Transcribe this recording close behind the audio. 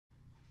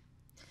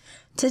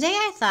Today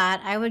I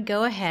thought I would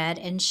go ahead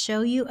and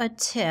show you a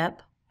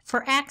tip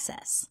for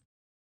access.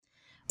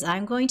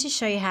 I'm going to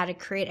show you how to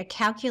create a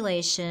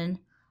calculation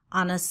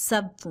on a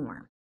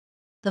subform.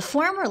 The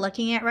form we're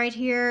looking at right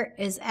here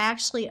is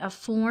actually a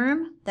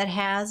form that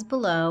has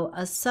below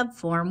a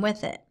subform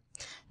with it.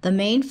 The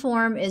main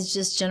form is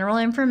just general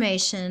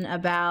information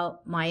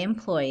about my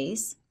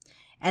employees,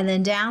 and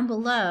then down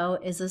below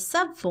is a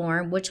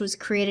subform which was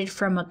created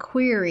from a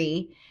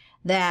query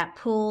that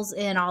pulls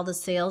in all the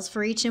sales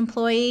for each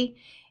employee.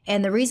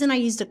 And the reason I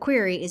used a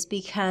query is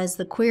because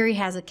the query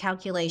has a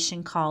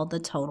calculation called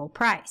the total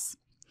price.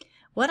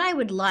 What I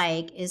would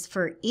like is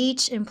for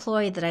each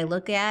employee that I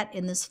look at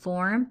in this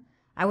form,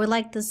 I would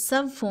like the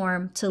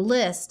subform to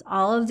list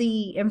all of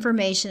the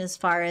information as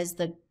far as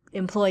the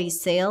employee's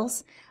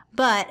sales,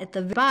 but at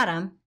the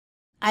bottom,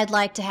 I'd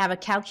like to have a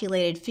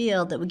calculated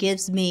field that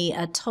gives me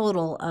a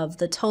total of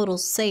the total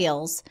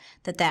sales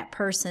that that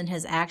person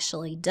has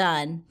actually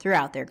done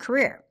throughout their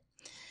career.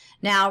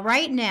 Now,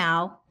 right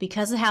now,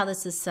 because of how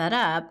this is set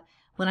up,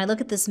 when I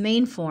look at this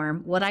main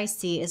form, what I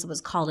see is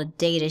what's called a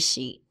data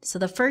sheet. So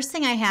the first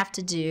thing I have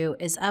to do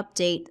is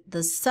update the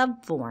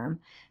subform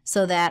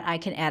so that I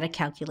can add a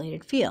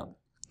calculated field.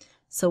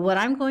 So what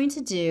I'm going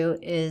to do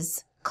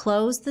is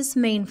close this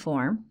main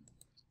form.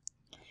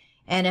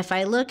 And if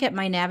I look at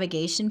my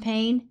navigation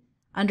pane,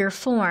 under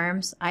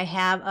Forms, I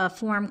have a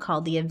form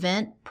called the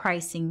Event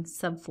Pricing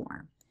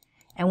Subform.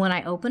 And when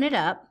I open it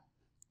up,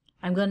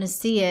 I'm going to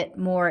see it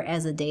more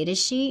as a data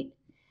sheet.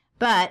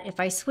 But if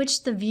I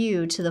switch the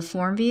view to the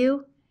form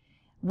view,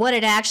 what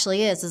it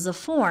actually is a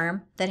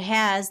form that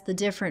has the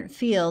different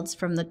fields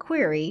from the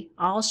query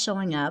all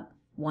showing up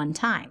one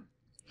time.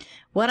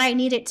 What I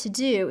need it to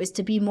do is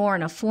to be more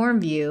in a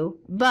form view,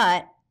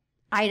 but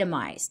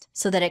itemized,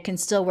 so that it can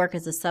still work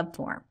as a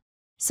subform.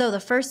 So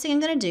the first thing I'm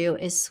going to do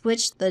is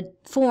switch the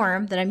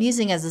form that I'm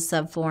using as a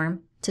subform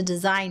to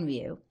design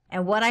view.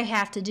 And what I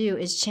have to do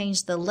is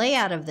change the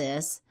layout of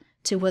this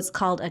to what's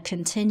called a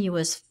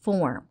continuous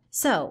form.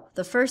 So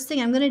the first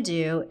thing I'm going to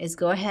do is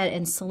go ahead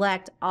and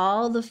select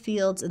all the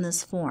fields in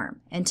this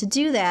form. And to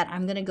do that,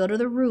 I'm going to go to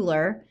the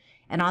ruler,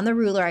 and on the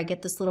ruler I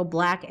get this little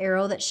black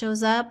arrow that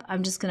shows up.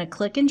 I'm just going to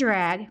click and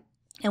drag,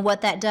 and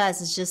what that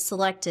does is just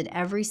selected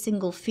every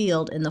single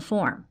field in the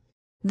form.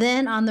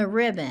 Then on the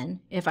ribbon,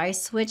 if I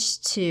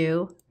switch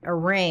to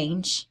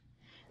Arrange,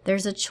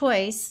 there's a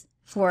choice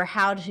for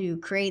how to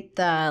create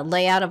the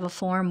layout of a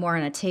form more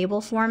in a table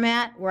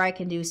format, where I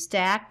can do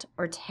stacked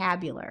or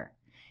tabular.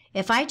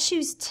 If I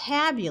choose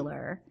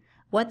tabular,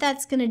 what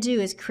that's going to do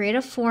is create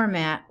a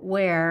format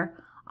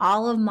where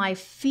all of my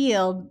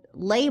field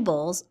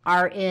labels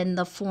are in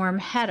the form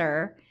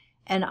header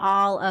and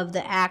all of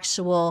the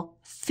actual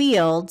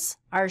fields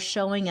are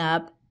showing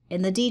up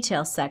in the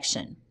detail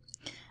section.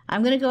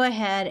 I'm going to go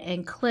ahead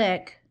and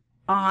click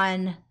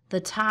on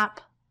the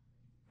top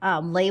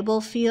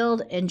label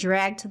field and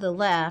drag to the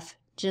left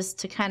just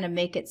to kind of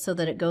make it so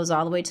that it goes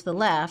all the way to the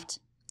left.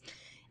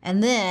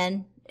 And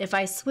then if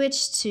I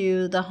switch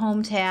to the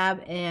Home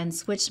tab and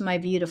switch my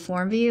view to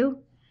Form View,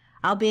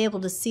 I'll be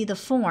able to see the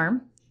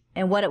form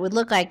and what it would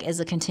look like as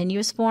a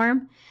continuous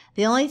form.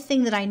 The only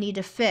thing that I need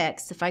to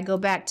fix, if I go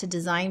back to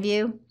Design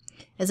View,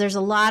 is there's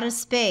a lot of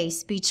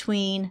space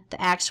between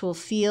the actual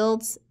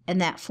fields and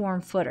that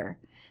form footer.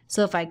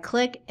 So if I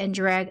click and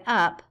drag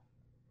up,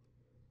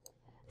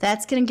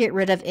 that's going to get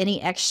rid of any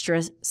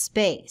extra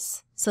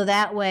space. So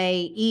that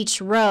way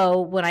each row,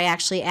 when I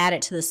actually add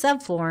it to the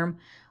subform,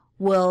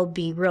 will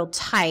be real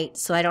tight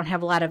so I don't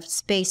have a lot of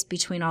space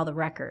between all the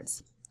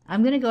records.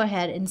 I'm going to go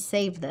ahead and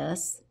save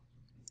this.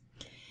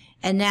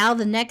 And now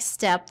the next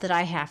step that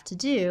I have to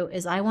do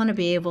is I want to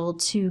be able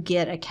to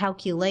get a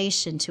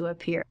calculation to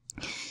appear.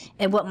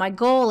 And what my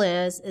goal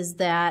is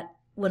that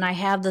when I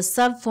have the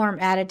subform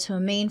added to a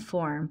main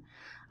form,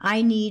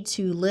 I need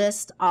to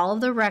list all of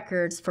the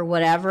records for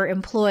whatever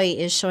employee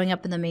is showing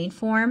up in the main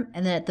form,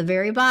 and then at the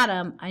very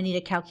bottom I need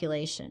a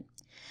calculation.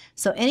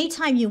 So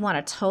anytime you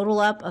want to total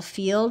up a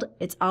field,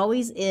 it's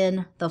always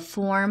in the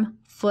form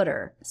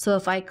footer. So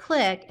if I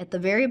click at the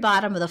very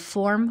bottom of the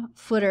form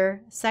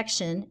footer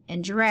section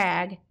and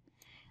drag,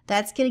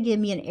 that's going to give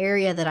me an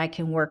area that I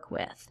can work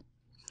with.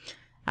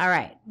 All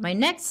right, my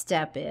next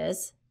step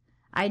is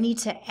I need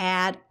to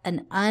add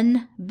an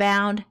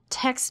unbound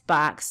text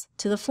box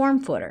to the form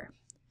footer.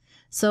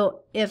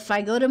 So if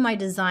I go to my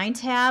Design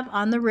tab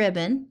on the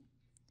ribbon,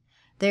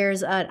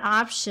 there's an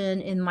option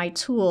in my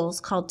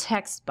tools called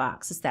Text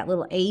Box. It's that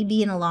little A,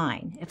 B, and a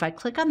line. If I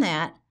click on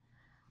that,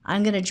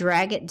 I'm going to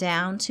drag it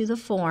down to the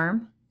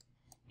form,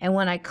 and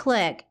when I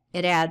click,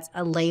 it adds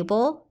a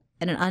label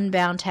and an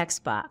unbound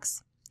text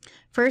box.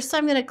 First,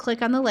 I'm going to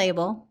click on the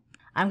label.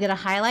 I'm going to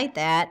highlight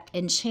that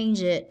and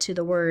change it to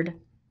the word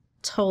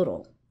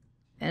total,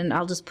 and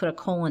I'll just put a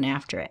colon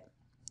after it.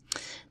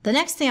 The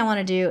next thing I want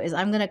to do is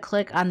I'm going to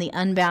click on the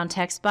unbound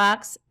text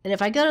box, and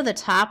if I go to the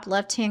top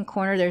left-hand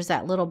corner, there's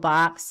that little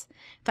box.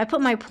 If I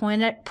put my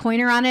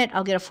pointer on it,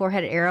 I'll get a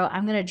four-headed arrow.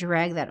 I'm going to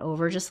drag that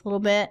over just a little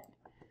bit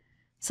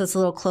so it's a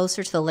little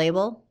closer to the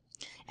label.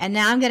 And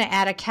now I'm going to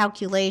add a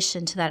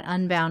calculation to that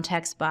unbound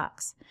text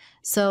box.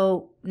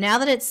 So now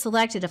that it's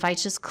selected, if I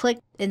just click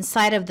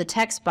inside of the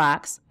text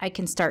box, I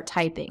can start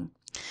typing.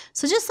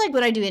 So just like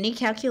when I do any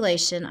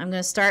calculation, I'm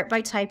going to start by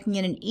typing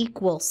in an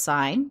equal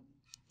sign.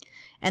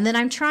 And then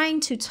I'm trying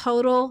to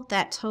total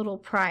that total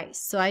price.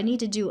 So I need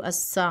to do a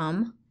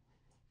sum.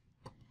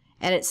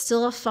 And it's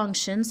still a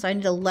function, so I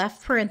need a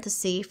left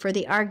parenthesis for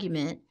the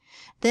argument.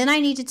 Then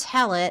I need to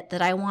tell it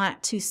that I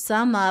want to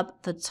sum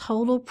up the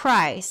total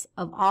price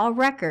of all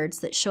records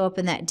that show up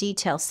in that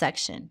detail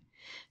section.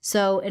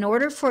 So in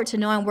order for it to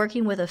know I'm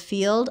working with a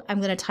field, I'm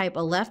going to type a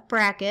left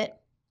bracket,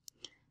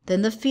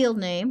 then the field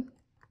name,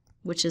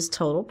 which is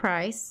total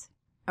price,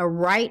 a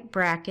right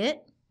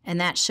bracket, and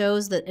that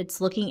shows that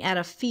it's looking at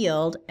a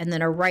field, and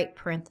then a right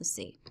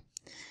parenthesis.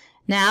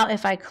 Now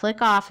if I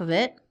click off of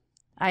it,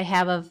 I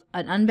have an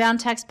unbound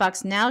text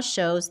box now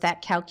shows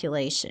that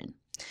calculation.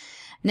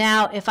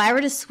 Now, if I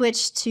were to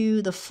switch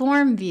to the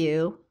form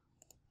view,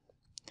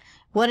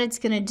 what it's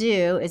going to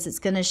do is it's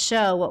going to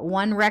show what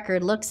one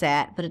record looks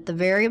at, but at the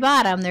very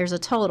bottom there's a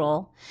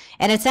total,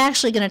 and it's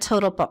actually going to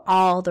total up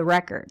all the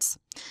records.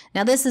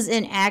 Now this is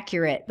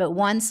inaccurate, but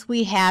once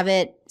we have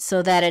it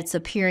so that it's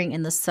appearing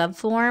in the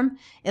subform,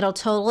 it'll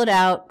total it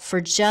out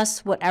for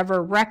just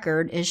whatever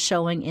record is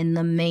showing in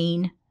the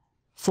main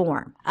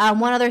form.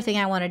 One other thing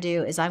I want to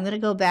do is I'm going to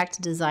go back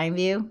to design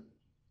view.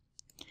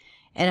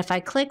 And if I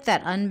click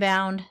that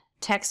unbound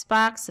text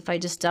box, if I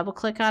just double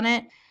click on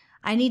it,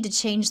 I need to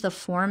change the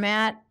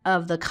format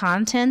of the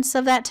contents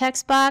of that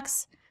text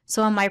box.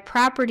 So on my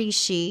property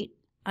sheet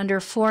under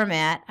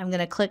format, I'm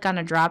going to click on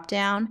a drop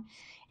down,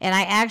 and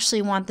I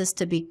actually want this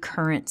to be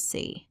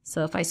currency.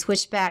 So if I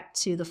switch back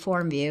to the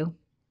form view,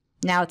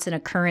 now it's in a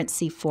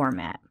currency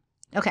format.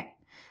 Okay,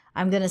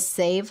 I'm going to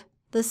save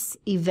this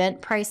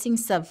event pricing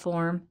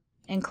subform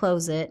and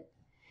close it.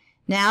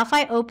 Now if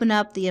I open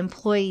up the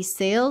employee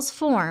sales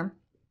form,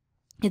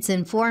 it's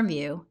in form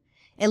view.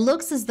 It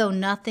looks as though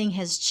nothing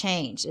has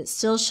changed. It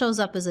still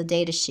shows up as a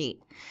data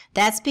sheet.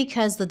 That's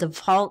because the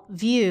default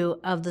view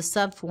of the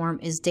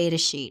subform is data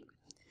sheet.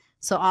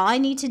 So all I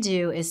need to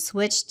do is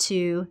switch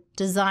to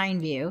design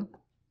view,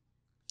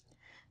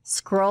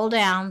 scroll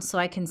down so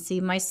I can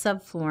see my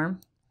subform,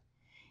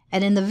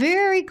 and in the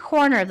very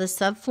corner of the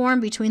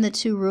subform between the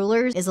two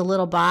rulers is a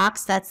little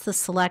box. That's the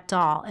select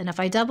all. And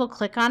if I double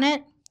click on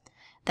it,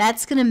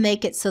 that's going to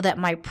make it so that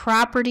my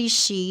property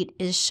sheet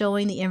is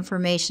showing the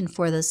information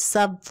for the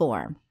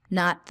subform,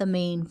 not the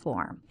main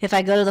form. If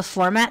I go to the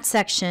format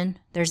section,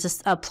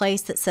 there's a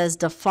place that says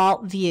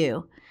default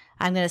view.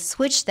 I'm going to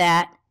switch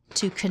that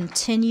to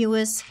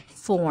continuous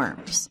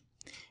forms.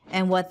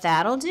 And what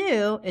that'll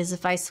do is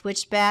if I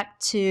switch back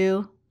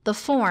to the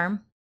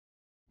form,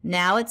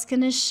 now it's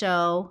going to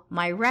show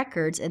my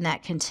records in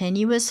that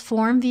continuous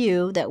form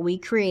view that we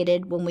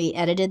created when we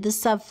edited the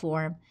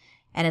subform.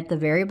 And at the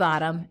very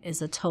bottom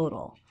is a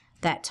total.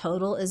 That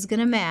total is going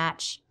to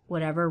match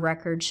whatever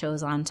record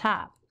shows on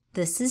top.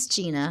 This is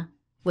Gina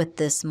with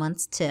this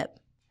month's tip.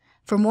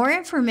 For more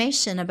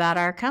information about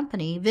our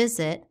company,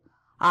 visit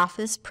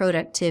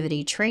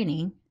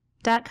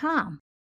officeproductivitytraining.com.